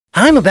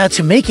I'm about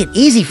to make it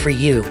easy for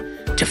you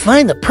to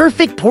find the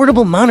perfect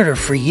portable monitor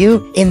for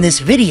you. In this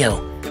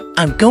video,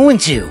 I'm going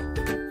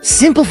to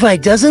simplify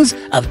dozens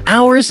of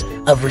hours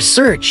of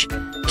research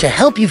to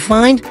help you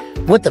find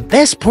what the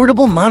best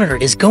portable monitor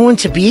is going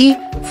to be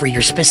for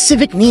your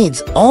specific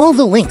needs. All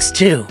the links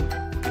to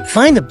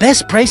find the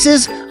best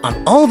prices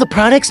on all the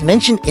products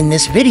mentioned in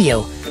this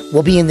video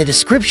will be in the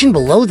description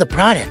below. The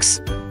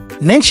products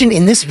mentioned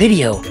in this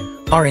video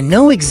are in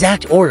no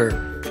exact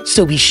order,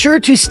 so be sure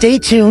to stay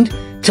tuned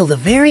till the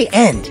very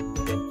end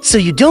so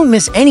you don't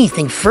miss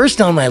anything. First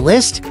on my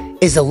list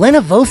is the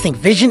Lenovo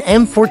ThinkVision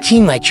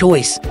M14, my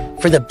choice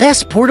for the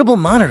best portable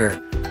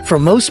monitor. For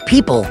most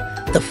people,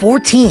 the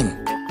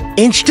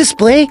 14-inch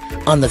display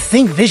on the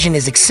ThinkVision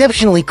is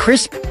exceptionally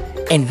crisp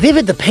and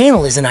vivid. The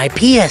panel is an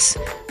IPS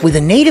with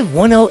a native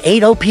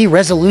 1080p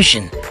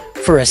resolution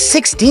for a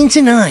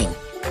 16:9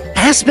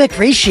 aspect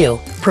ratio,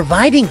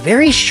 providing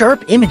very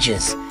sharp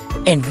images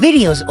and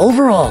videos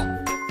overall,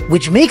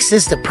 which makes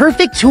this the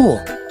perfect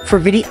tool for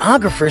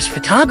videographers,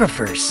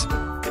 photographers,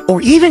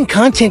 or even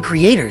content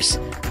creators.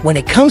 When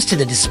it comes to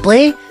the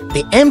display,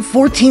 the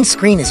M14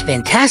 screen is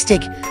fantastic.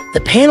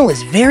 The panel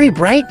is very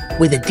bright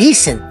with a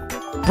decent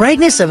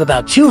brightness of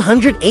about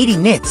 280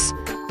 nits,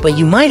 but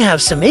you might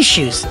have some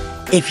issues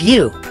if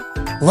you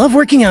love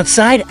working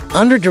outside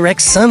under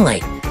direct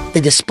sunlight.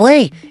 The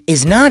display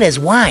is not as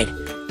wide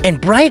and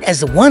bright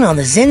as the one on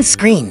the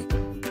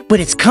ZenScreen,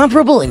 but it's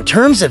comparable in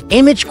terms of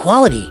image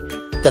quality.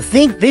 The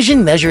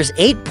ThinkVision measures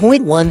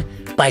 8.1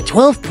 by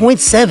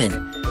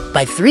 12.7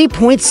 by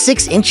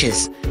 3.6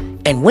 inches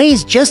and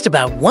weighs just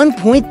about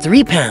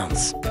 1.3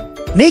 pounds,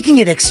 making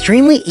it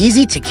extremely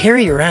easy to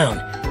carry around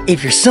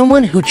if you're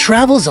someone who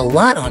travels a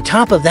lot. On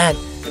top of that,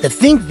 the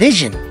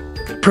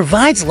ThinkVision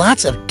provides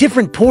lots of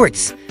different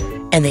ports,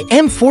 and the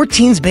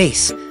M14's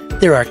base,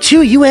 there are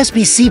 2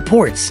 USB-C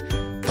ports,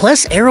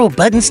 plus arrow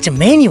buttons to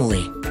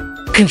manually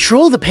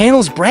control the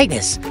panel's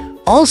brightness.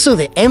 Also,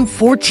 the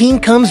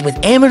M14 comes with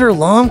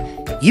ammeter-long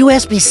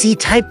USB-C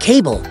type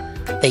cable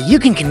that you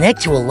can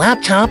connect to a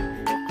laptop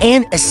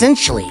and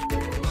essentially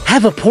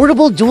have a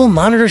portable dual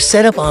monitor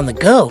setup on the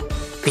go.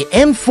 The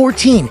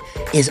M14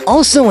 is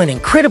also an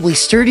incredibly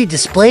sturdy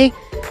display,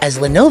 as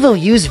Lenovo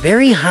used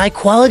very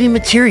high-quality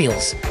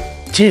materials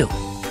to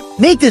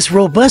make this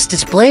robust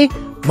display.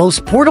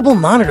 Most portable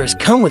monitors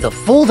come with a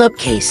fold-up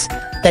case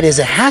that is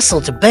a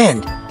hassle to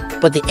bend,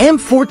 but the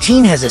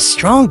M14 has a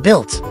strong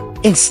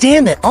built-in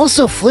stand that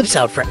also flips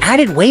out for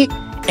added weight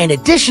and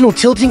additional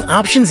tilting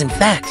options. In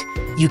fact,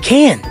 you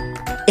can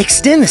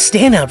extend the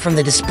standout from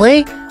the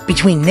display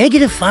between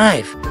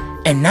 -5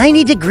 and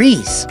 90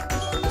 degrees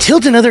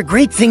tilt. Another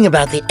great thing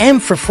about the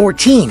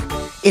M14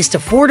 is the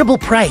affordable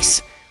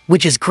price,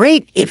 which is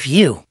great if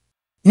you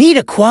need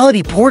a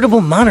quality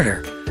portable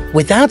monitor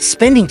without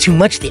spending too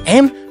much. The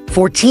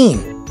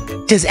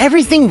M14 does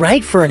everything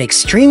right for an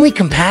extremely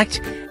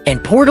compact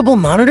and portable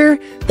monitor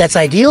that's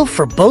ideal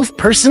for both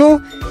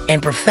personal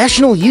and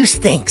professional use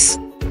thanks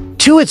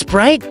to its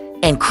bright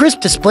and crisp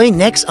display.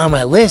 Next on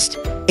my list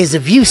is the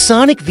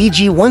ViewSonic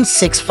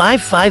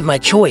VG1655, my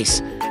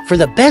choice for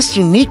the best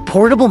unique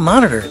portable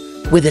monitor.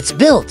 With its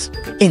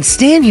built-in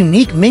stand,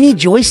 unique mini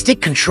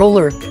joystick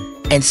controller,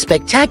 and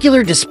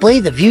spectacular display,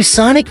 the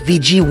ViewSonic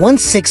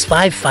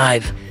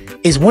VG1655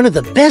 is one of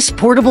the best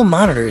portable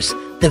monitors.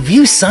 The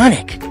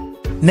ViewSonic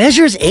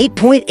measures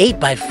 8.8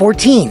 by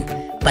 14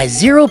 by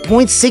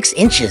 0.6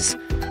 inches,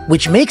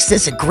 which makes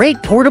this a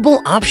great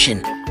portable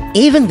option,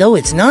 even though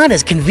it's not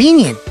as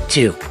convenient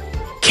to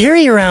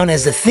carry around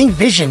as the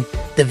ThinkVision.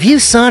 The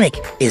ViewSonic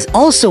is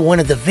also one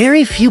of the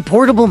very few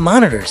portable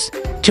monitors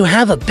to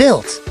have a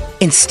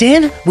built-in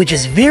stand, which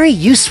is very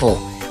useful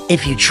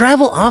if you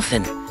travel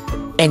often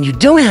and you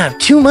don't have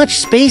too much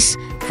space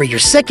for your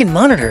second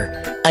monitor.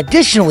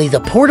 Additionally,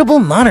 the portable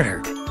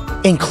monitor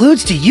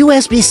includes 2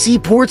 USB-C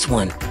ports,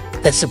 one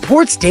that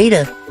supports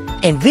data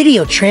and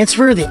video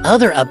transfer, the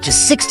other up to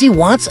 60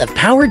 watts of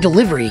power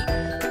delivery.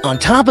 On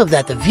top of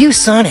that, the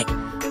ViewSonic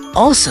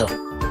also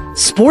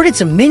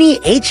sports a mini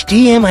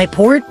HDMI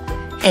port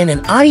and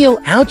an audio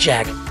out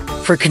jack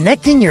for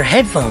connecting your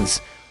headphones.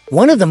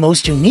 One of the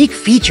most unique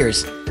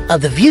features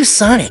of the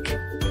ViewSonic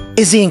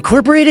is the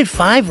incorporated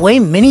 5-way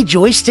mini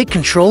joystick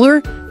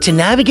controller to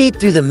navigate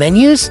through the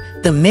menus.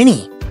 The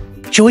mini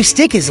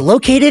joystick is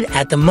located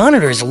at the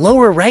monitor's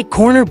lower right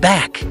corner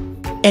back,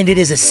 and it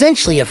is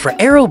essentially a for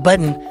arrow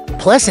button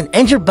plus an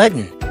enter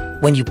button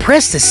when you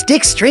press the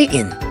stick straight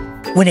in.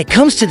 When it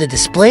comes to the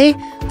display,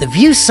 the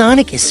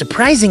ViewSonic is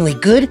surprisingly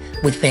good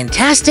with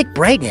fantastic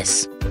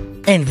brightness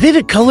and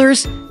vivid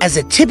colors. As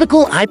a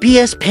typical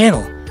IPS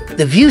panel,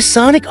 the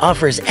ViewSonic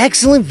offers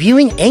excellent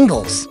viewing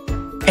angles,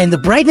 and the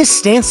brightness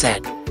stands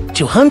at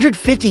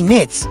 250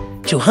 nits.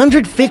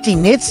 250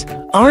 nits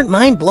aren't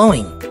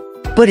mind-blowing,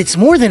 but it's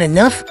more than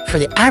enough for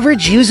the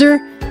average user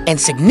and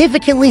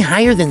significantly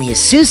higher than the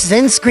ASUS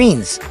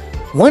ZenScreen's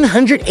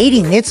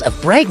 180 nits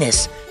of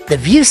brightness. The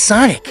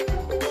ViewSonic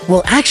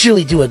will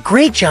actually do a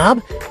great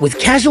job with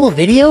casual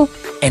video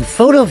and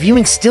photo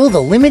viewing. Still,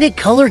 the limited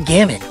color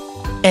gamut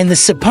and the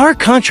subpar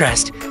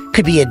contrast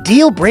could be a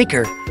deal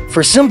breaker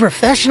for some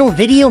professional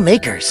video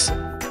makers.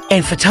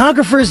 And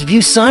photographers'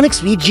 ViewSonic's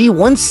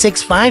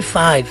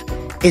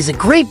VG1655 is a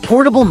great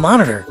portable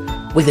monitor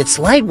with its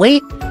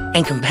lightweight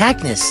and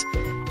compactness,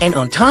 and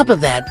on top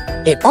of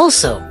that, it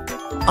also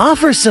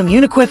offers some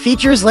unique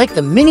features like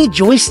the mini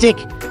joystick,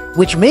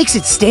 which makes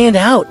it stand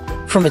out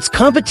from its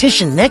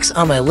competition. Next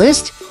on my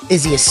list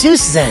is the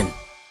ASUS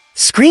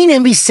ZenScreen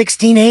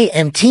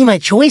M14, my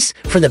choice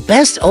for the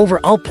best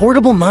overall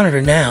portable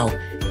monitor. Now,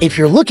 if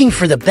you're looking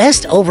for the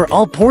best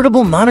overall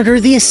portable monitor,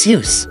 the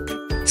ASUS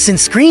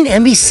ZenScreen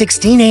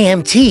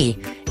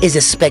M14 is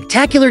a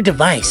spectacular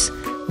device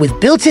with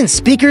built-in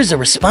speakers, a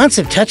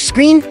responsive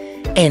touchscreen,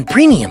 and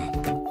premium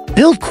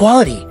build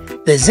quality.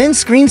 The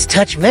ZenScreen's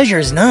touch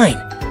measures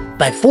 9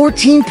 by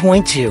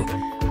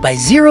 14.2 by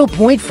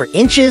 0.4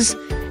 inches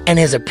and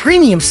has a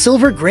premium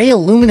silver gray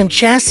aluminum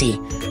chassis.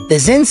 The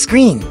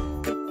ZenScreen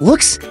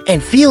looks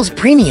and feels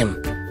premium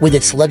with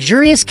its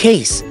luxurious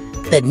case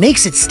that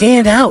makes it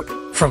stand out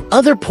from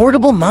other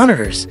portable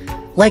monitors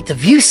like the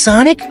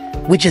ViewSonic,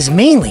 which is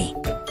mainly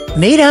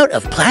made out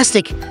of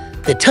plastic.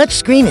 The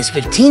touchscreen is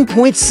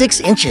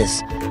 15.6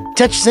 inches,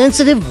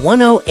 touch-sensitive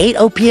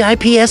 1080p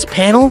IPS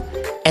panel,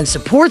 and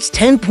supports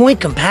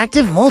 10-point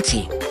compactive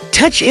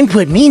multi-touch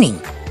input,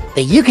 meaning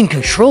that you can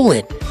control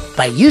it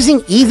by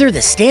using either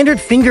the standard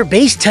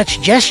finger-based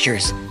touch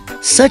gestures,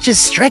 such as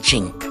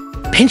stretching,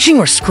 pinching,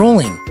 or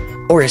scrolling,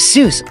 or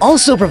ASUS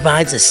also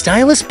provides a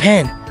stylus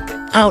pen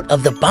out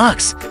of the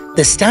box.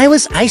 The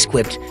stylus is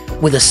equipped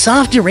with a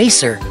soft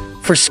eraser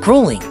for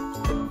scrolling,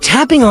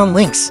 tapping on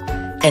links,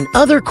 and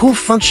other cool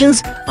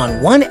functions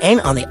on one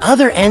end. On the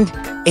other end,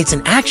 it's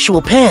an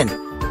actual pen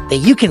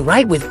that you can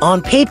write with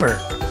on paper.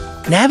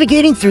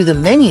 Navigating through the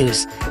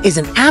menus is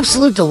an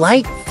absolute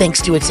delight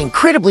thanks to its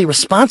incredibly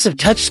responsive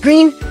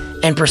touchscreen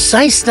and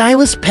precise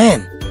stylus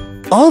pen.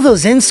 Although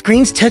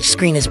ZenScreen's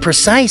touchscreen is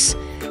precise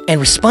and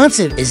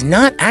responsive, is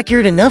not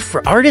accurate enough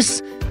for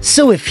artists,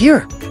 so if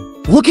you're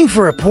looking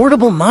for a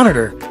portable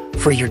monitor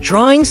for your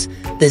drawings,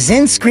 the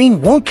ZenScreen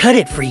won't cut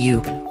it for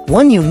you.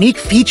 One unique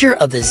feature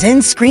of the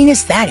ZenScreen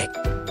is that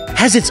it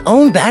has its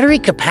own battery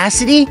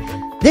capacity.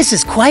 This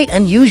is quite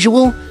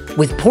unusual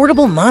with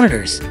portable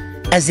monitors,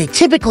 as they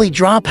typically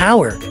draw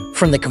power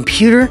from the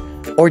computer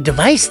or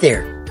device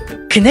there.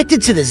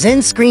 Connected to the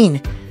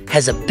ZenScreen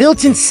has a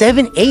built-in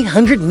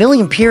 7,800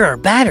 mAh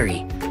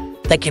battery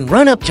that can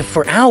run up to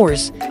 4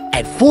 hours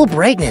at full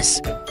brightness.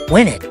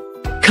 When it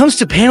comes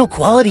to panel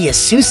quality,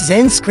 ASUS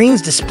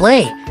ZenScreen's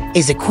display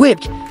is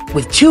equipped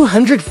with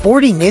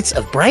 240 nits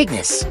of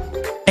brightness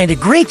and a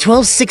great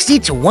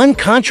 1260:1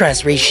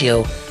 contrast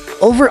ratio.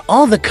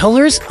 Overall, the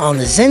colors on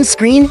the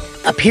ZenScreen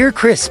appear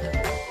crisp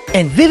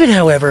and vivid.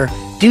 However,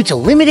 due to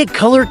limited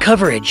color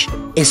coverage,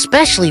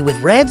 especially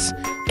with reds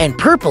and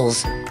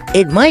purples,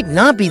 it might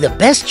not be the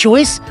best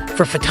choice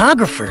for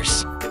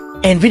photographers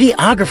and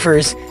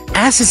videographers.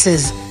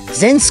 ASUS's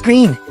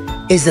ZenScreen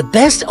is the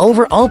best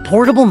overall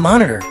portable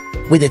monitor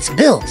with its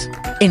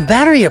built-in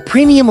battery, a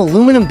premium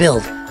aluminum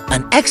build,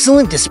 an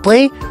excellent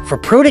display for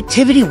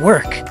productivity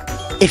work.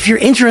 If you're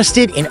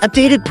interested in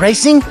updated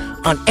pricing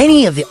on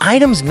any of the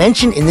items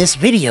mentioned in this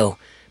video,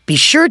 be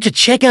sure to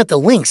check out the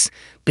links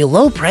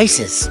below.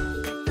 Prices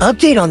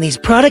update on these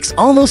products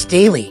almost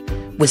daily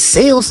with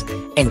sales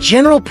and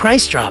general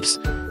price drops,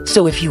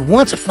 so if you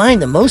want to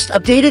find the most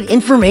updated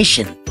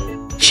information,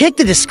 check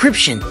the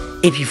description.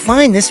 If you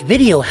find this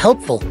video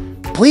helpful,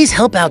 please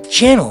help out the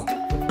channel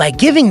by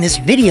giving this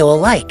video a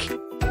like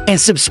and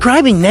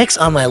subscribing. Next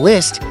on my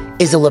list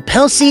is the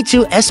Lepow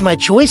C2S, my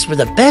choice for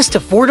the best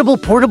affordable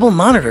portable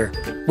monitor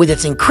with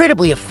its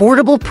incredibly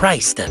affordable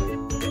price. The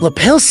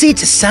Lepow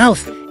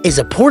C2S is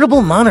a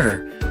portable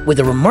monitor with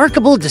a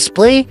remarkable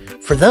display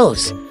for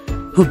those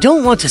who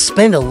don't want to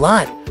spend a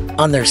lot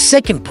on their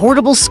second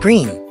portable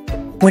screen.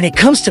 When it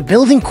comes to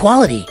building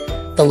quality,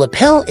 the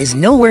Lepow is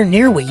nowhere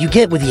near what you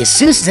get with the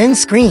ASUS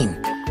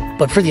ZenScreen,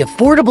 but for the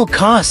affordable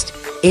cost,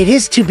 it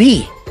is to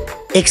be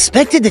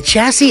expected. The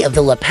chassis of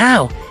the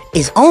Lepow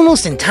is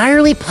almost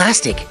entirely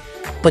plastic,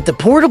 but the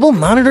portable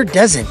monitor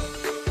doesn't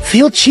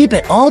feel cheap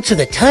at all to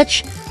the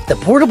touch. The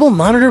portable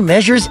monitor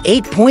measures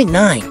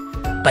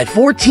 8.9 by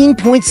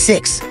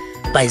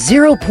 14.6 by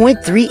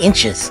 0.3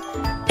 inches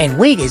and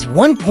weight is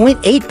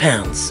 1.8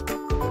 pounds,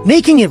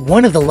 making it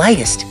one of the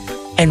lightest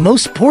and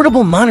most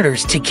portable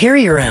monitors to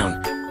carry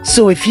around.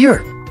 So if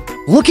you're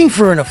looking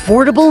for an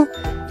affordable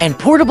and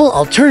portable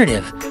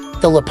alternative,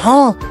 the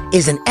Lepow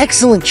is an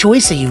excellent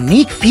choice. A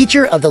unique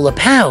feature of the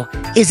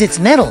Lepow is its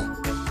metal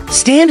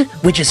stand,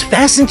 which is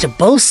fastened to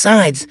both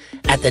sides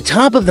at the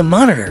top of the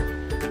monitor.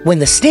 When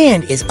the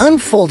stand is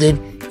unfolded,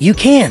 you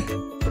can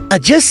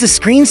adjust the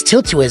screen's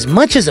tilt to as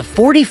much as a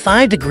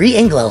 45-degree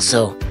angle,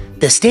 so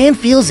the stand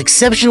feels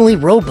exceptionally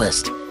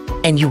robust,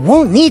 and you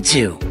won't need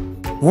to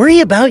worry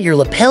about your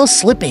lapel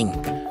slipping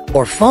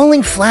or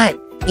falling flat.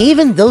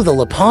 Even though the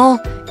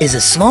Lepow is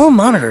a small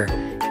monitor,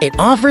 it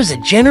offers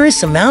a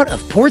generous amount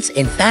of ports.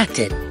 In fact,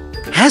 it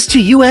has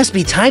 2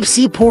 USB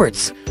Type-C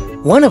ports,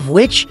 one of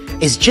which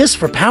is just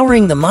for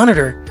powering the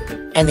monitor,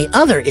 and the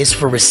other is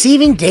for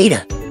receiving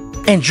data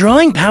and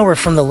drawing power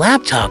from the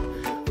laptop.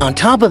 On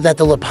top of that,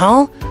 the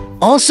Lepow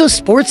also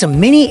sports a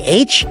mini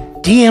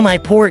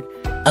HDMI port,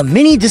 a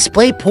mini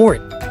display port,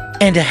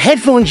 and a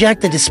headphone jack.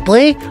 The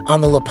display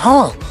on the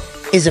Lepow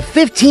is a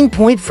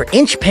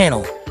 15.4-inch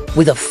panel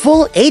with a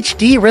full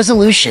HD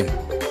resolution.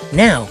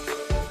 Now,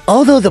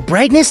 although the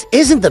brightness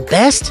isn't the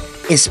best,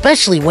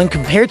 especially when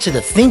compared to the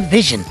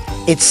ThinkVision,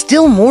 it's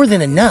still more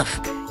than enough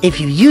if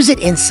you use it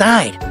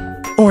inside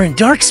or in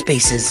dark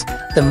spaces.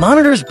 The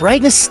monitor's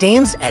brightness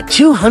stands at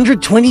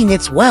 220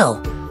 nits.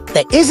 Well,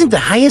 that isn't the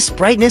highest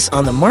brightness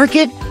on the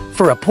market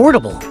for a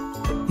portable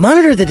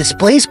monitor. The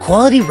display's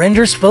quality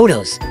renders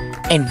photos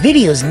and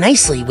videos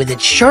nicely with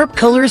its sharp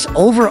colors.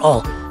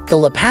 Overall, the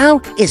Lepow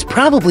is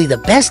probably the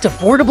best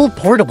affordable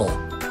portable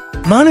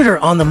monitor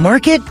on the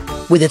market,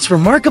 with its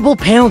remarkable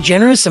panel,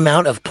 generous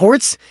amount of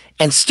ports,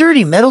 and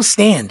sturdy metal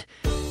stand.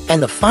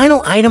 And the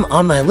final item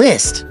on my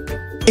list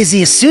is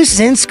the ASUS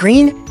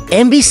ZenScreen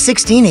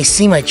MB16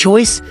 AC, my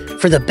choice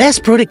for the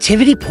best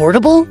productivity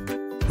portable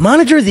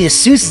monitor. The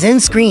ASUS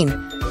ZenScreen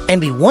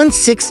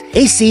MB16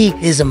 AC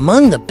is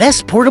among the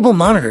best portable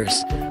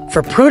monitors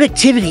for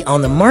productivity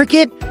on the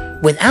market,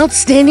 with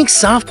outstanding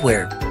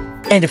software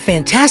and a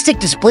fantastic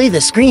display. The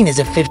screen is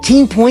a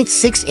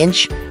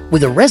 15.6-inch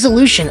with a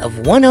resolution of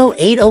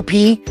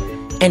 1080p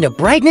and a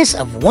brightness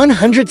of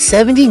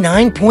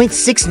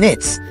 179.6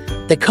 nits.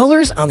 The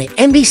colors on the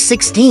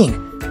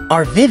MB16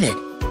 are vivid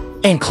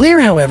and clear.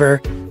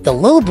 However, the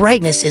low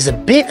brightness is a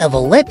bit of a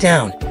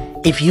letdown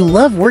if you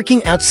love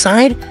working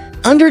outside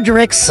under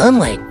direct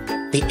sunlight.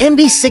 The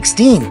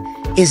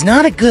MB16 is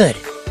not a good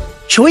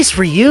choice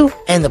for you,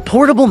 and the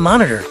portable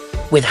monitor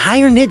with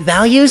higher nit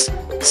values,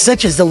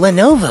 such as the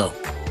Lenovo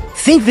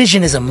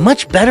ThinkVision, is a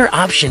much better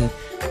option.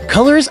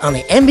 Colors on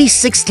the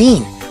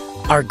MB16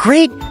 are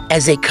great,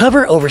 as they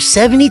cover over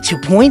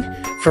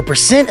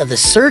 72.4% of the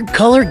SURG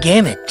color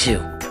gamut. To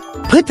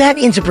put that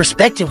into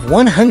perspective,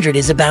 100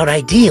 is about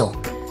ideal,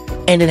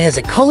 and it has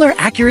a color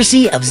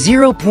accuracy of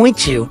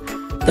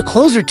 0.2. The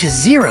closer to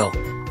 0,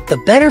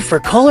 the better for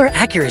color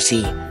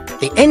accuracy.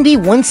 The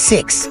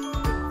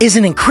MB16 is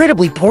an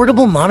incredibly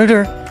portable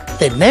monitor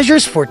that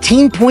measures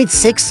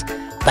 14.6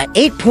 by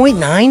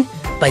 8.9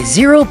 by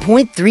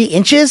 0.3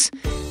 inches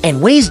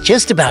and weighs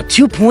just about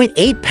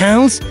 2.8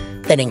 pounds.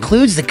 That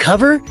includes the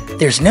cover.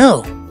 There's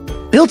no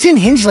built-in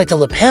hinge like the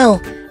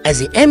lapel, as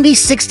the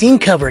MB16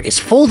 cover is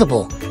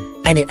foldable,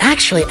 and it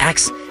actually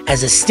acts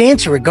as a stand.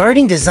 To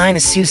regarding design,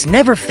 ASUS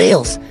never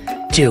fails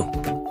to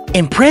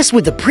impress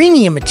with the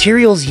premium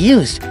materials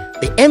used.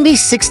 The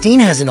MB16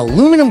 has an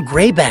aluminum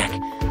gray back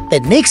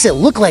that makes it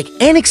look like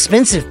an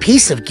expensive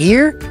piece of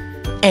gear,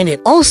 and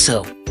it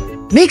also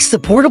makes the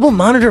portable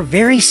monitor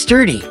very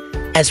sturdy.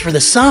 As for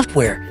the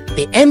software,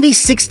 the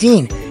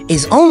MB16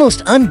 is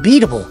almost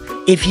unbeatable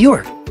if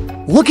you're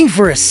looking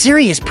for a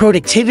serious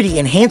productivity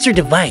enhancer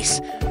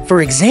device.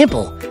 For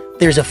example,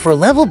 there's a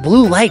 4-level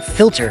blue light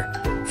filter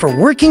for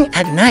working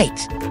at night,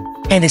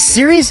 and a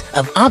series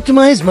of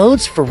optimized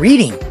modes for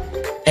reading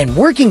and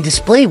working.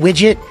 Display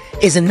widget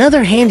is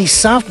another handy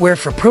software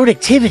for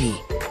productivity.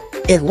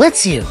 It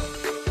lets you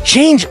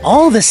change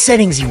all the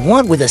settings you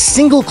want with a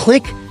single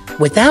click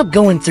without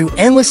going through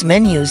endless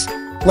menus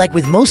like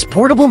with most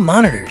portable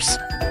monitors.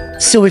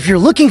 So if you're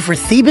looking for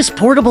the best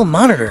portable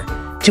monitor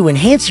to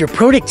enhance your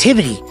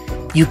productivity,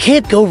 you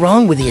can't go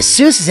wrong with the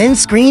ASUS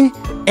ZenScreen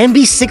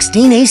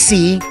MB16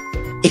 AC.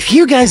 If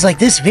you guys like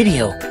this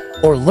video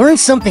or learned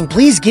something,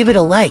 please give it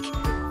a like,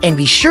 and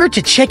be sure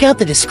to check out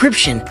the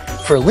description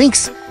for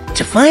links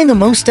to find the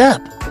most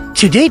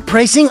up-to-date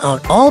pricing on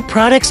all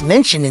products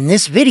mentioned in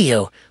this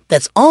video.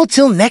 That's all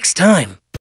till next time.